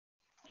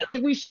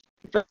we should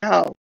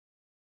know.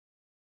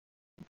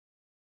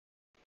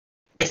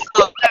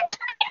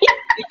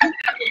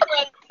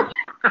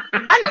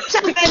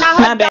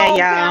 My bad,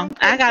 y'all.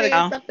 I gotta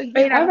go.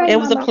 It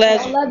was a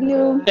pleasure. I love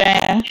you.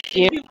 Thank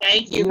you.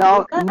 Thank you.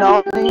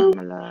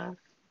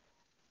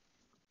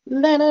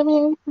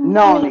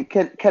 Nony,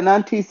 can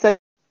Auntie say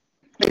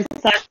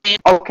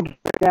okay,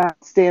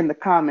 stay in the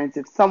comments.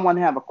 If someone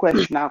have a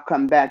question, I'll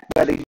come back.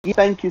 But again,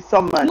 thank you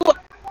so much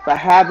for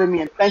having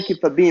me and thank you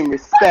for being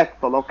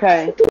respectful,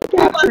 okay?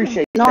 I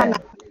appreciate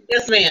that.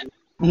 Yes, ma'am.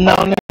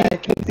 Nony, I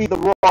can see the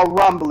Royal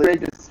Rumble is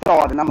ready to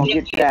start and I'm gonna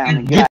get down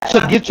and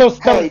get your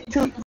Hey,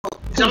 too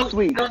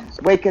sweet.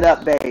 Wake it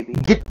up, baby.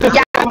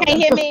 Y'all can't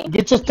hear me?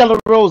 Get your Stella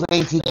Rose,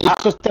 Auntie.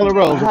 Get your Stella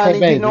Rose, okay, Honey,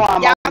 baby. you know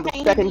I'm Y'all on the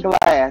can't second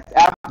glass.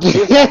 After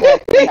this, I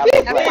had to have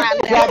a glass.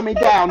 Drop me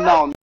down,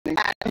 Nony.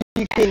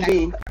 You can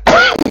be.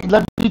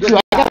 Love you too.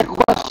 I got a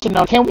question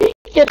though. Can we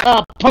get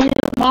Pumpkin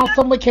on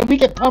somewhere? Can we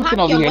get Pumpkin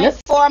over here?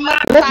 Let's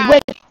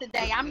wait.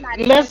 today. I'm not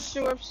even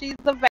sure if she's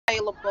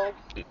available.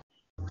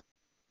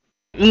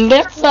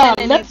 Let's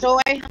enjoy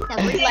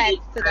and relax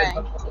today.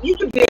 You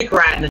can be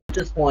quiet at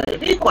this point.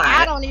 Be quiet.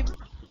 I don't even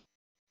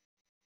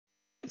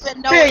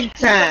know. Big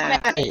time.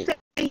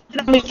 You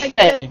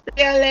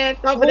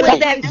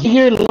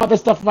hear a lot of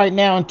stuff right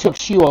now and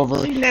took you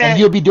over, and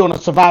you'll be doing a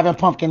surviving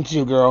pumpkin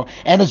too, girl.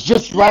 And it's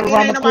just right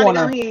around the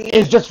corner.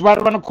 It's just right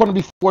around the corner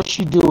before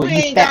she do it.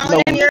 You fat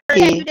little Let me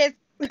tell you this,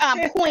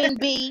 Queen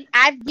B.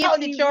 I've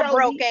gifted your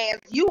broke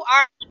ass. You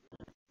are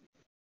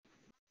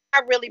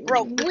really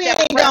broke. We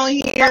ain't gonna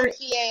hear it.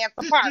 Ass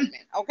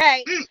apartment,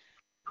 okay?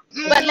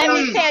 But let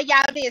me tell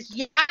y'all this.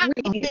 Y'all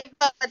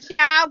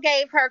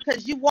gave her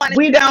because you wanted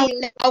to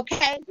be,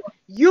 okay?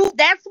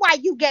 That's why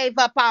you gave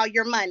up all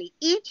your money.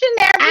 Each and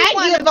every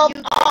one of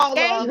you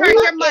gave her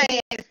your money.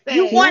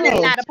 You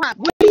wanted not a pump.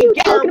 What are you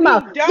talking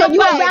about? So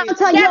you around to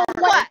tell you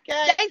what?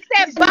 They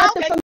said both.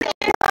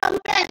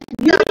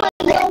 You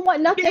don't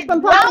want nothing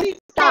from pumpkin.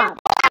 Stop.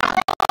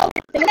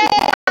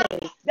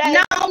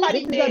 No,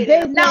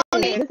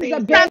 this is a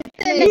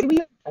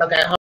business.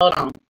 Okay, hold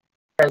on.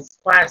 Because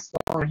Quiet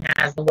Storm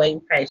has been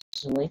waiting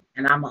patiently,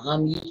 and I'm going to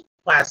unmute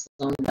Quiet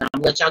Storm, and I'm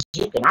going to let y'all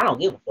juke him. I don't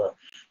give a fuck.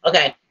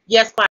 Okay,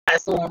 yes,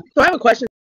 Quiet Storm. So I have a question